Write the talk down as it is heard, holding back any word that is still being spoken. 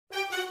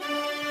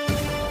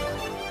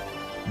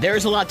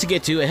There's a lot to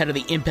get to ahead of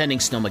the impending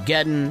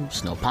snowmageddon,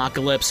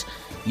 snowpocalypse,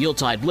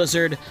 Yuletide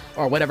blizzard,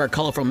 or whatever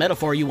colorful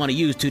metaphor you want to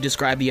use to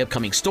describe the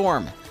upcoming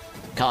storm.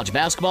 College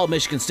basketball,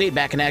 Michigan State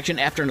back in action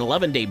after an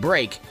 11-day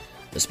break.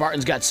 The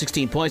Spartans got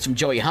 16 points from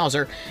Joey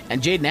Hauser,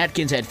 and Jaden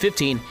Akins had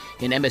 15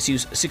 in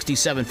MSU's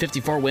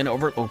 67-54 win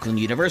over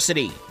Oakland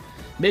University.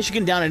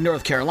 Michigan down in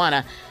North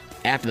Carolina.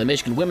 After the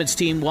Michigan women's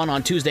team won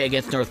on Tuesday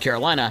against North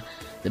Carolina,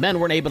 the men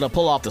weren't able to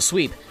pull off the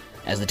sweep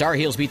as the Tar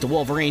Heels beat the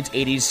Wolverines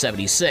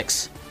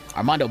 80-76.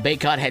 Armando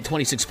Bacot had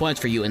 26 points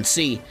for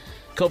UNC.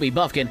 Kobe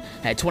Bufkin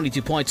had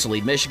 22 points to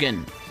lead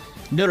Michigan.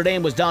 Notre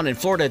Dame was down in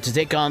Florida to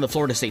take on the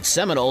Florida State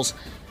Seminoles.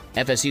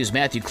 FSU's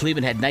Matthew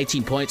Cleveland had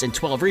 19 points and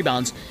 12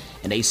 rebounds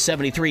in a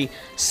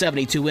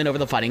 73-72 win over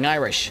the Fighting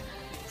Irish.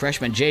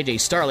 Freshman J.J.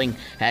 Starling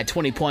had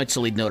 20 points to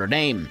lead Notre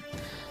Dame.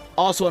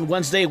 Also on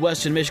Wednesday,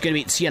 Western Michigan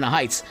beat Siena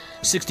Heights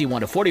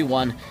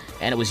 61-41,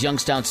 and it was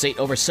Youngstown State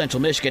over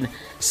Central Michigan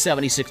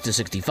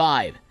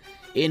 76-65.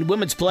 In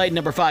women's play,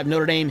 number 5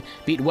 Notre Dame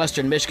beat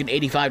Western Michigan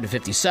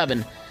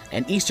 85-57,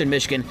 and Eastern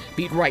Michigan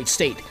beat Wright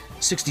State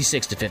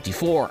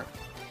 66-54.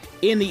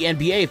 In the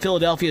NBA,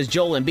 Philadelphia's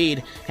Joel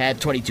Embiid had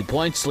 22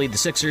 points to lead the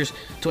Sixers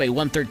to a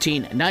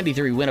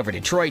 113-93 win over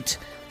Detroit.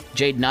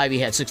 Jaden Ivey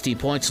had 16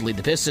 points to lead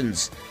the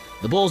Pistons.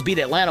 The Bulls beat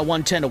Atlanta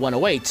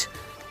 110-108.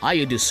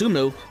 Ayo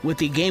Dosunmu with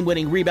the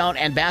game-winning rebound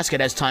and basket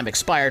as time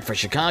expired for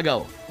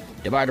Chicago.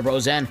 DeMar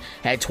DeRozan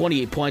had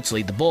 28 points to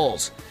lead the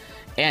Bulls.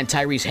 And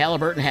Tyrese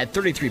Halliburton had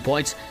 33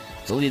 points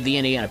to lead the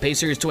Indiana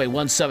Pacers to a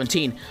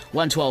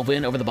 117-112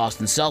 win over the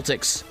Boston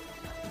Celtics.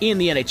 In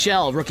the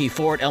NHL, rookie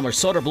forward Elmer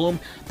Soderblom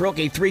broke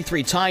a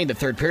 3-3 tie in the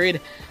third period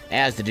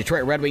as the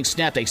Detroit Red Wings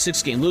snapped a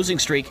 6-game losing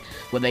streak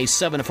with a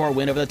 7-4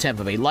 win over the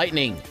Tampa Bay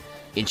Lightning.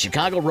 In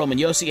Chicago, Roman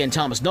Josi and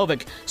Thomas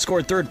Novik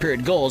scored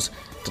third-period goals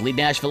to lead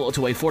Nashville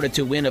to a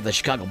 4-2 win over the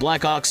Chicago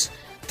Blackhawks.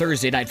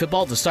 Thursday Night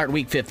Football to start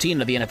Week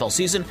 15 of the NFL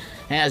season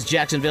has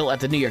Jacksonville at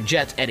the New York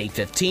Jets at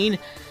 8:15.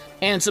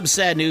 And some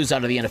sad news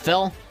out of the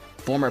NFL.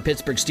 Former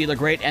Pittsburgh Steelers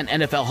great and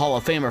NFL Hall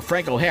of Famer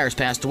Franco Harris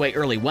passed away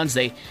early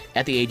Wednesday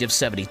at the age of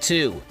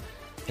 72.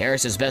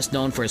 Harris is best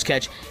known for his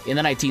catch in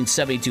the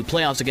 1972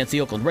 playoffs against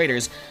the Oakland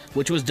Raiders,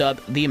 which was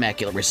dubbed the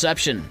Immaculate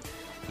Reception.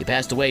 He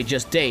passed away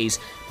just days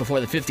before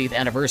the 50th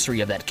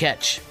anniversary of that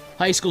catch.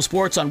 High school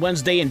sports on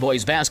Wednesday in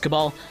boys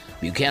basketball.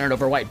 Buchanan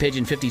over White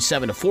Pigeon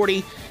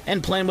 57-40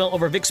 and Plainwell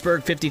over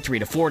Vicksburg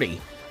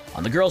 53-40.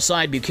 On the girls'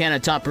 side,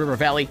 Buchanan topped River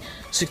Valley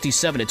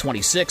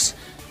 67-26.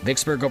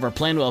 Vicksburg over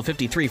Plainwell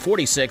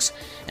 53-46,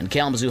 and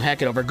Kalamazoo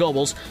Hackett over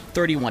Gobles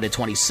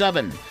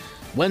 31-27.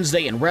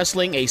 Wednesday in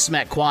wrestling, a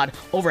smack quad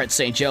over at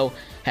St. Joe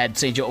had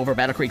St. Joe over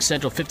Battle Creek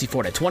Central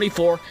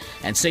 54-24,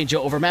 and St.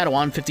 Joe over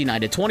Mattawan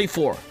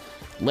 59-24.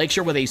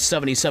 Lakeshore with a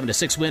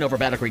 77-6 win over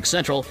Battle Creek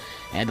Central,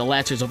 and the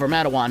Lancers over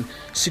Mattawan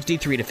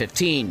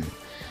 63-15.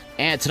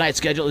 And tonight's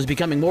schedule is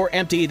becoming more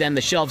empty than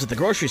the shelves at the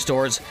grocery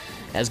stores,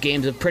 as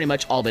games have pretty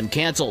much all been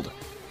canceled.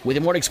 With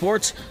your morning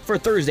sports for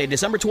Thursday,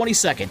 December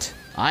 22nd,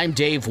 I'm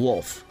Dave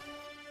Wolf.